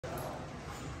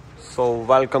So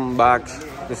welcome back.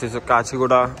 This is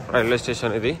Kachiguda railway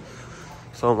station idi.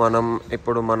 So manam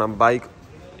ippudu mana bike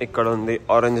ikkada undi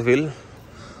orange wheel.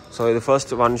 So ఇది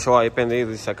first one show అయిపోయింది,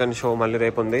 ఇది second show మళ్ళీ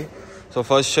రేపు ఉంది. So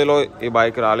first షోలో ఈ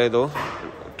bike రాలేదు,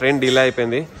 ట్రైన్ డిలే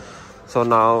అయిపోయింది. సో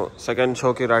నా సెకండ్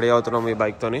షోకి రెడీ అవుతున్నాం ఈ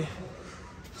బైక్తోని.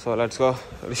 So let's go.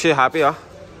 రిషి హ్యాపీయా?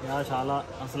 చాలా,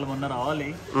 అసలు మొన్న రావాలి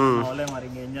మరి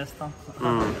ఇంకేం చేస్తాం.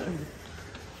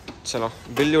 చలో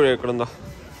బిల్ చూడు ఎక్కడుందో.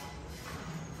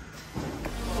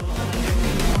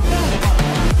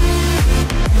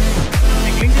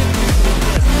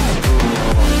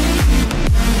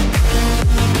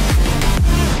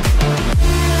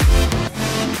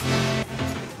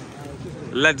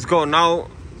 Let's go now,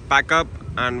 pack up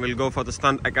and we'll go for the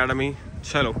Stuntacademy.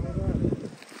 Chalo.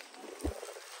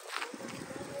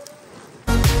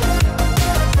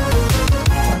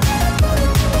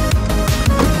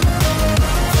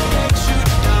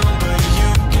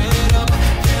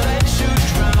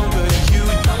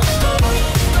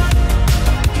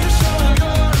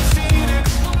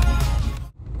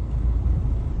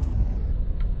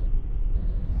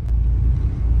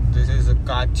 This is a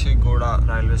Kachiguda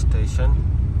railway station.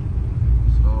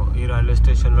 ఈ రైల్వే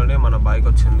స్టేషన్లోనే మన బైక్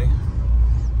వచ్చింది.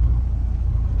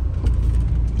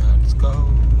 Let's go.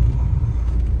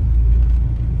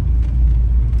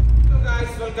 So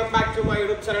guys, welcome back to my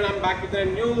YouTube channel. I'm back with a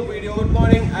new video. Good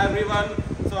morning everyone.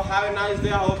 So have a nice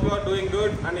day. I hope you are doing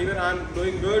good, and even I'm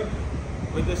doing good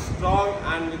with a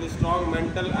strong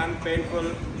mental and painful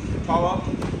power.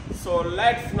 So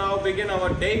let's now begin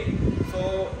our day. So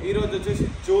ee roju vachesi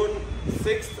June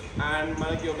 6th and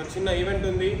manaki oka chinna event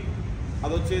undi.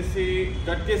 అది వచ్చేసి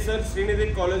ఘట్కేసర్ శ్రీనిధి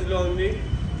కాలేజ్లో ఉంది.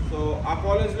 So ఆ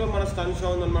కాలేజ్లో మన stunt show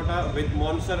ఉందన్నమాట with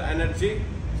monster energy.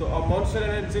 So ఆ monster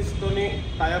ఎనర్జీస్తోని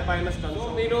type అయిన స్టంట్ షో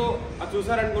మీరు అది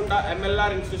చూసారనుకుంటా. MLR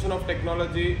ఇన్స్టిట్యూషన్ ఆఫ్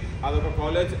టెక్నాలజీ అదొక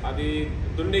కాలేజ్, అది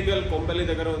దుండిగల్ కొంపల్లి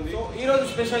దగ్గర ఉంది. సో ఈరోజు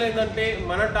స్పెషల్ ఏంటంటే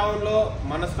మన టౌన్లో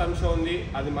మన స్టంట్ షో ఉంది,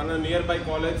 అది మన నియర్ బై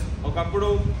కాలేజ్.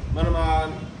 ఒకప్పుడు మనం ఆ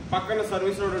పక్కన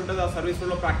సర్వీస్ రోడ్ ఉంటుంది, ఆ సర్వీస్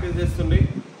రోడ్లో ప్రాక్టీస్ చేస్తుంది.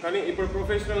 కానీ ఇప్పుడు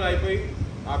ప్రొఫెషనల్ అయిపోయి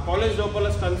ఆ కాలేజ్ లోపల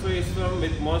స్టంట్స్ చేస్తున్నాం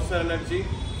with monster energy.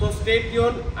 So stay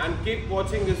tune and keep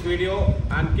watching this video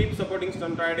and keep supporting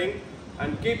stunt riding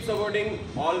and keep supporting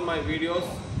all my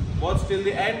videos. Watch till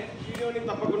the end. వీడియోని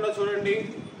తప్పకుండా చూడండి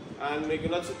అండ్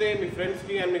మీకు నచ్చితే మీ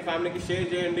ఫ్రెండ్స్కి అండ్ మీ ఫ్యామిలీకి షేర్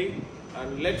చేయండి.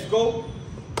 And let's go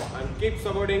and keep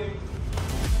supporting.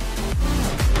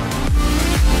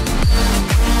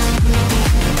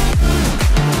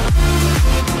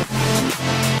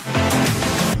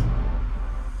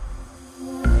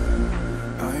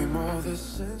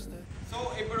 So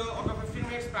ఇప్పుడు ఒక 15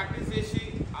 minutes ప్రాక్టీస్ చేసి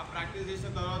ఆ ప్రాక్టీస్ చేసిన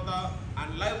తర్వాత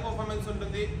అండ్ లైవ్ పర్ఫార్మెన్స్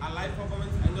ఉంటుంది. ఆ లైవ్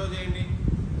పర్ఫార్మెన్స్ ఎంజాయ్ చేయండి.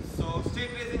 So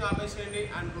street racing ఆపేసేయండి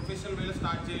and professional వేలో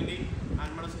స్టార్ట్ చేయండి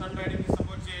అండ్ మన స్టంట్ రైడింగ్కి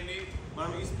సపోర్ట్ చేయండి.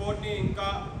 మనం ఈ స్పోర్ట్ని ఇంకా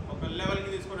ఒక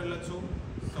లెవెల్కి తీసుకొని వెళ్ళొచ్చు.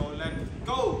 So let's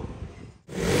go.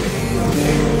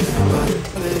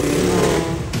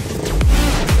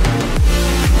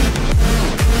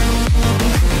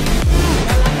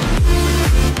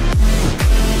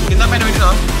 కింద పైన పెట్టినా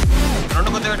రెండు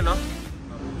కొత్త పెట్టినా.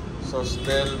 సో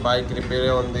స్టిల్ బైక్ రిపేర్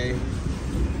ఉంది.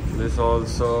 This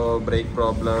also break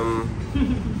problem.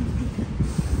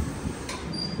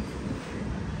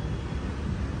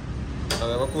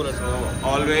 అదేమో కూలర్స్.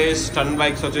 ఆల్వేస్ స్టన్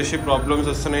బైక్స్ వచ్చేసి ప్రాబ్లమ్స్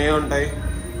వస్తూనే ఉంటాయి.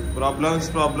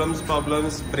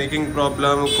 Problems breaking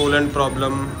problem, coolant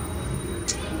problem.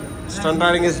 Stunt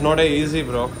riding is not a easy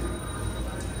bro.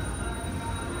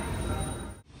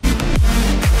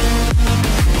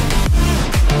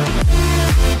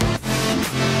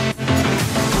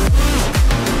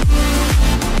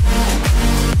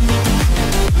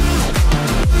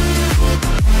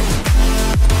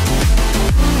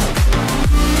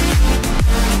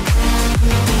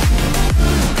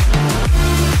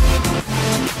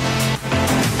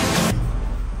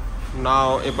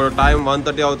 ఇప్పుడు టైం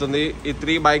 1:30 అవుతుంది. ఈ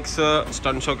 3 బైక్స్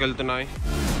స్టంట్ షోకి వెళ్తున్నాయి.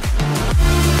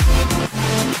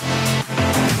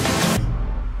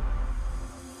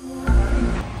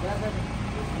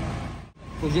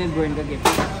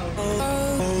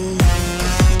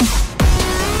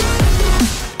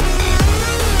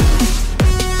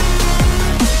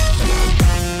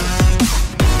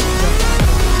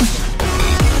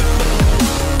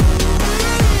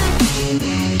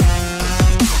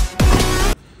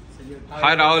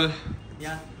 Hi Rahul.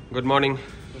 Yeah. Good morning.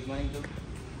 Good morning too.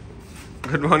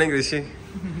 Good morning Rishi.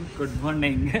 Good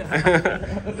morning.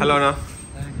 Hello na.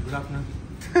 Good afternoon.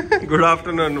 Good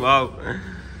afternoon. Wow.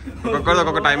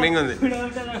 ఒక్కొక్క timing ఉంది. Good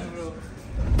afternoon bro.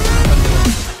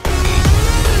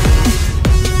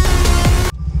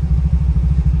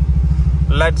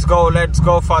 Let's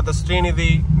go for the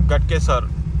SREENIDI Ghatkesar.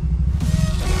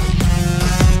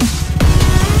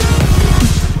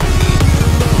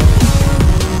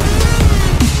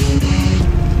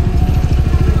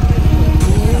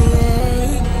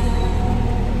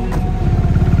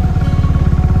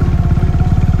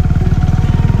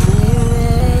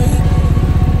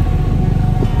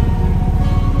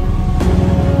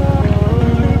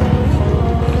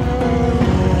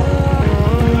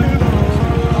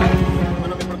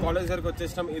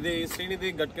 Srinidhi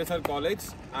Ghatkesar college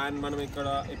and మనం ఇక్కడ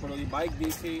ఇప్పుడు ఈ bike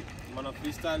తీసి మన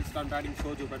free style stunt riding show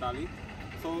చూపెట్టాలి.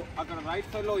 So అక్కడ రైట్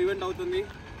సైడ్ లో ఈవెంట్ అవుతుంది.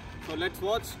 So let's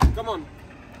watch, come on.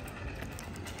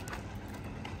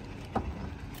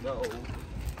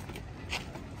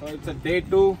 So it's a day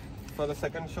 2 for the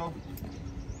second show.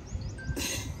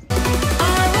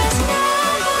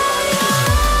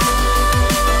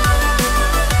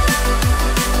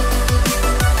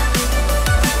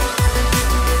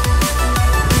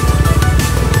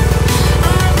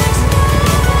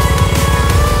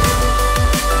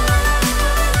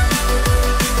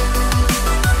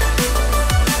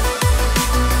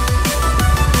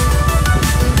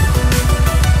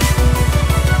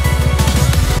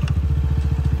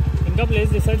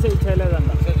 Place decide చేయలేదంట.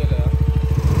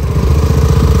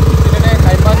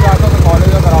 Hyderabad కాక ఒక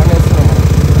కాలేజ్ ఒక రౌండ్ వేస్తున్నాము.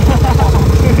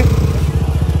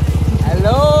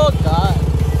 Hello car.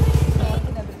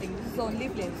 Only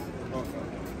place. Okay.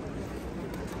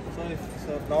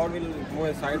 So crowd will move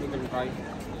aside, we can try.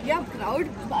 Yeah, crowd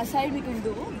aside we can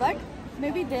do, but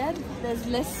maybe there's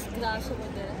less grass over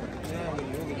there. Yeah,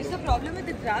 we'll do. Is the problem with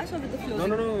the grass or with the floor?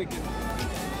 No, we can.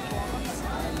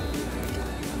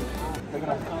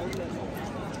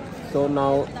 So నా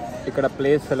ఇక్కడ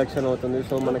place selection అవుతుంది.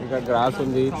 So మనకి ఇక్కడ gross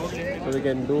ఉంది. So we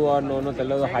can do or no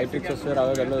తెలియదు, high tricks వస్తే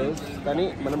రాదో తెలియదు, కానీ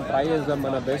మనం ట్రై చేద్దాం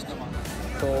మన బెస్ట్.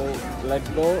 సో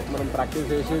లెట్స్ గో, మనం ప్రాక్టీస్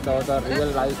చేసి తర్వాత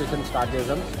రియల్ లైవ్ సెషన్ స్టార్ట్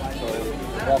చేద్దాం. So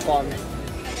walk on.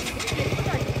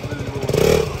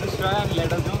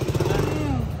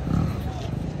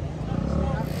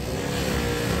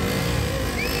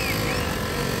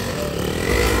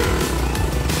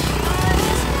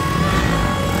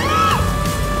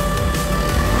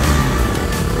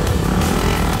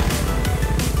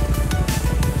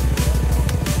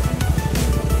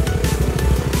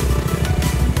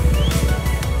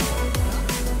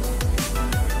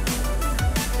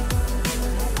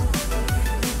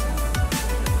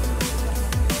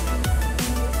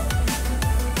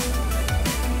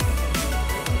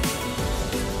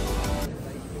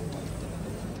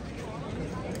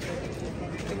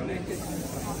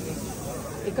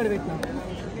 ఇక్కడ పెట్టినా.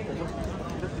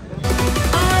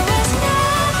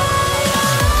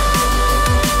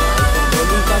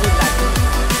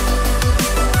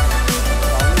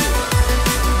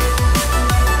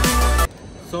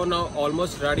 సో నా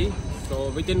almost ready. So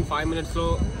with in 5 minutesలో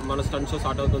మన స్టంట్ షో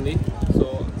స్టార్ట్ అవుతుంది. సో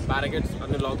బ్యారికేడ్స్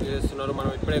అన్ని లాక్ చేస్తున్నారు.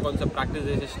 మనం ఇప్పుడే కొంచెం practice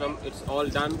చేసేసినాం. It's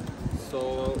all done. So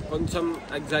కొంచెం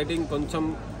ఎగ్జైటింగ్, కొంచెం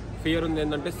ఫియర్ ఉంది.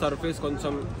 ఏంటంటే సర్ఫేస్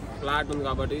కొంచెం ఫ్లాట్ ఉంది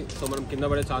కాబట్టి సో మనం కింద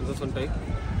పడే ఛాన్సెస్ ఉంటాయి.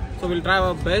 So will try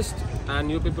our best and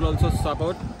you people also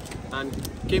support and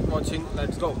keep watching.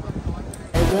 Let's go.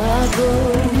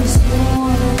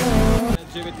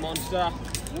 With Monster.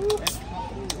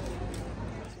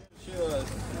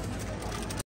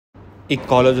 ఈ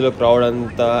కాలేజ్లో క్రౌడ్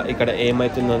అంతా ఇక్కడ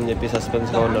ఏమవుతుందని చెప్పి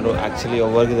సస్పెన్స్గా ఉన్నారు. యాక్చువల్లీ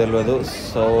ఎవరికి తెలియదు.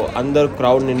 సో అందరు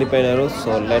crowd నిండిపోయినారు.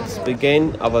 So let's begin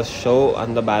our show.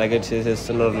 అందరు బ్యారికేడ్స్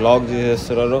చేసేస్తున్నారు, లాక్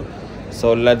చేసేస్తున్నారు. So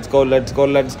let's go.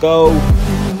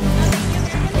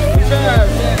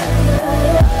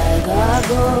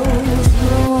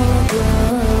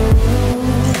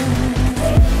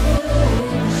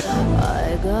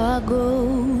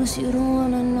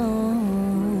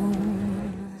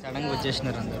 సడన్గా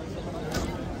వచ్చేసినారు అందరు.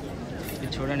 ఇది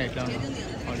చూడండి ఎట్లా ఉన్నా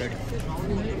already.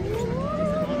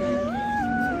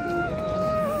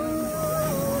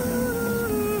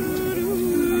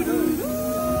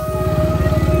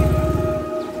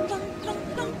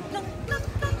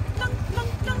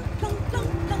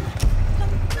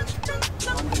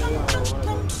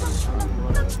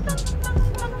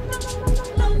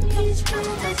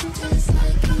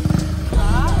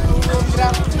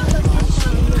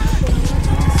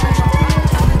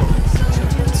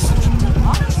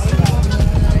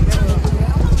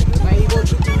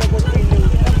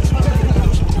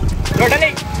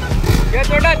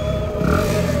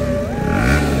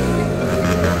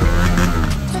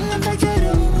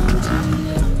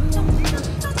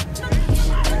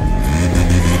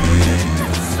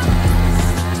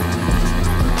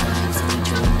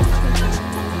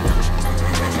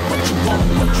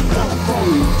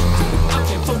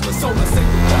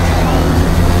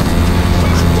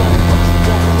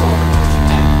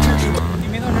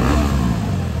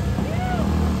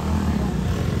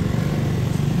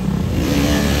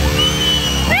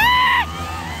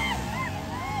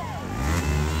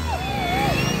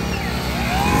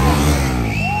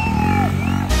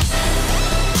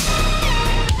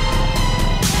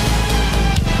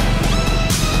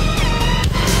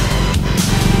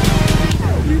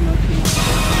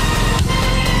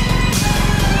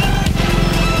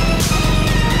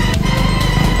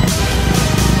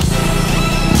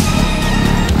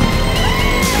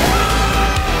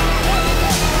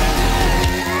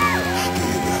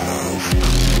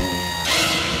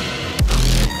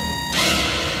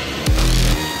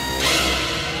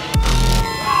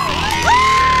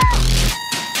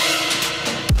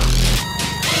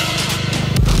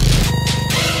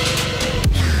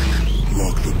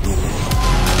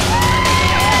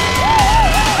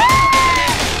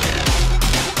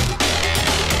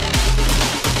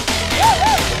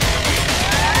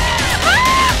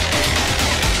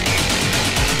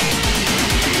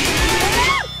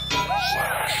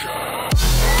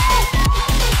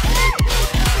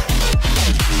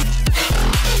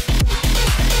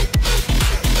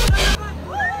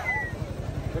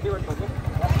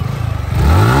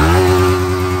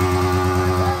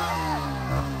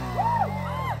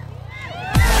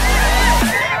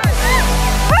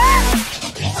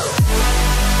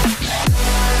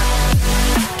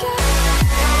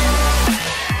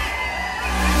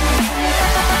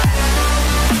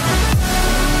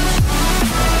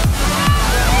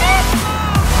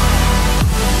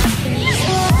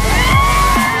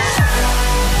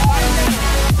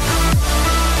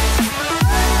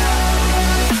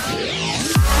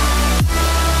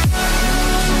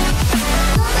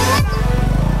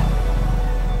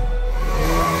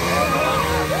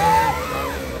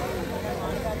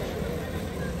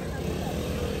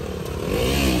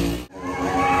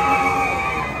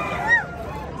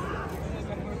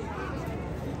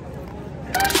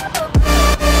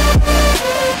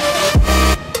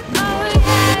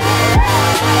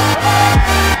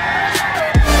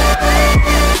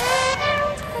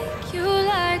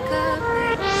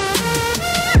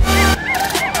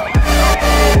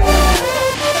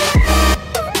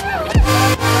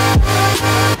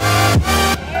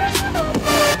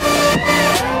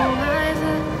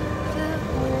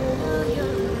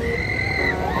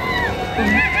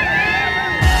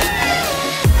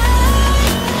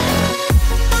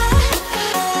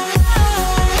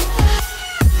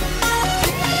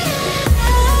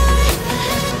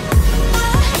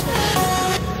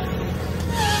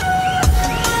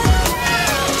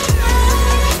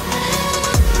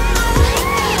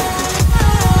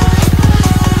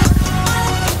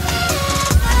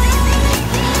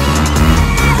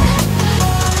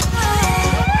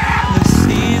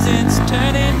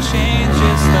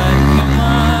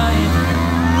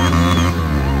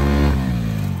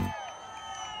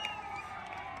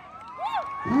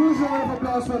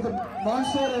 applause for the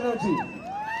Monster Energy.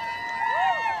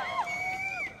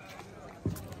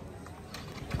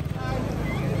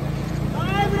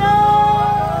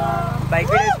 Bike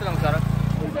video istunnam sir.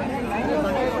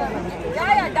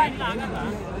 Yeah, done.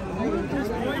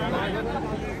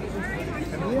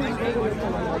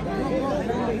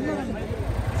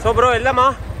 So bro వెళ్దామా?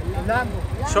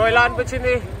 షో ఎలా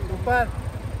అనిపించింది? Super.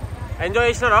 ఎంజాయ్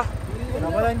చేసినారా?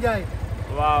 Double enjoy.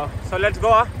 Wow. So let's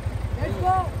go. Let's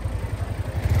go.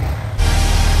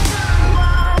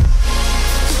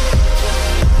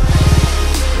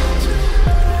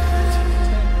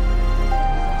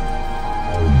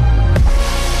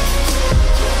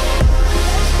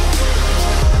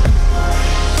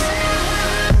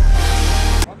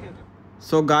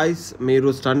 So guys, మీరు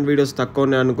స్టంట్ వీడియోస్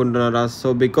తక్కువనే అనుకుంటున్నారా? So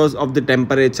because of the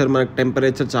temperature, మనకు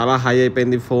temperature చాలా high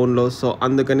అయిపోయింది ఫోన్లో. సో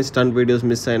అందుకని స్టంట్ వీడియోస్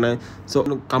మిస్ అయినాయి. సో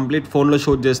కంప్లీట్ ఫోన్లో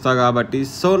షూట్ చేస్తా కాబట్టి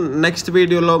సో నెక్స్ట్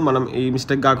వీడియోలో మనం ఈ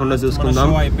మిస్టేక్ కాకుండా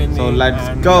చూసుకుందాం. So let's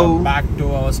go back to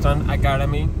our stunt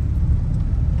academy.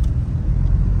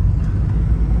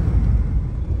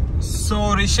 So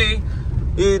Rishi,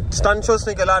 ఈ స్టంట్ షోస్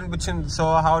నీకు ఎలా అనిపించింది? So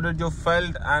how did you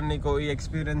felt and నీకు ఈ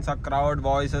ఎక్స్పీరియన్స్, ఆ క్రౌడ్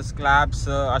వాయిసెస్, క్లాప్స్,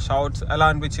 ఆ షౌట్స్ ఎలా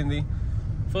అనిపించింది?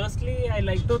 Firstly, I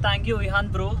like to thank you, Vehant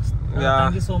bro. Yeah.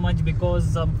 Thank you so much because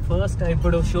first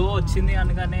ఇప్పుడు షో వచ్చింది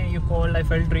అనగానే you called, I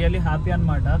felt really happy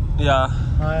అన్నమాట.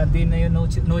 దీన్ని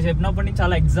నువ్వు చెప్పినప్పటి నుంచి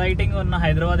చాలా ఎక్సైటింగ్ ఉన్న,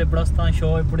 హైదరాబాద్ ఎప్పుడు వస్తాం,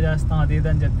 షో ఎప్పుడు చేస్తాం, అది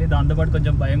ఇది అని చెప్పి. దాంతోపాటు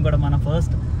కొంచెం భయం కూడా, మన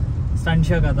ఫస్ట్ స్టంట్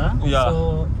షో కదా. సో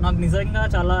నాకు నిజంగా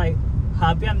చాలా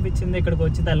హ్యాపీ అనిపించింది ఇక్కడికి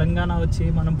వచ్చి, తెలంగాణ వచ్చి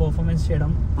మనం పర్ఫార్మెన్స్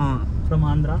చేయడం from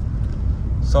Andhra.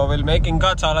 So will make ఇంకా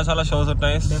చాలా చాలా షోస్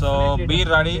ఉంటాయి. So be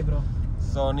ready.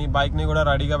 సో నీ బైక్ ని కూడా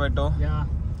రెడీగా పెట్టు.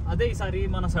 అదే ఈసారి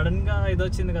మన సడన్ గా ఇది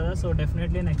వచ్చింది కదా, సో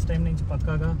డెఫినెట్లీ నెక్స్ట్ టైం నుంచి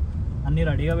పక్కాగా అన్ని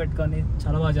రెడీగా పెట్టుకొని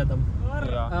చాలా బాగా చేద్దాం.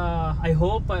 ఐ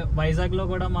హోప్ వైజాగ్ లో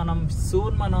కూడా మనం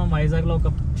సూన్ వైజాగ్ లో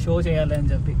ఒక షో చేయాలి అని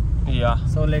చెప్పి.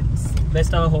 So let's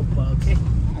best hour hope. Okay,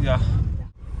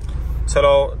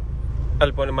 చలో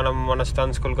వెళ్ళిపోయి మనం మన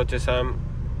స్టన్ స్కూల్కి వచ్చేసాం.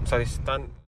 Sorry, stun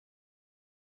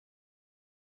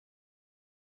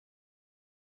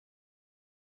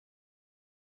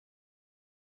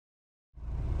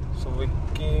So we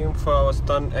came for our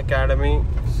stunt academy.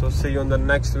 So see you in the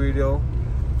next video.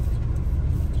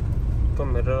 The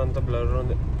mirror and the blur on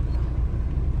the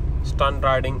stunt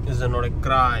riding is not a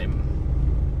crime.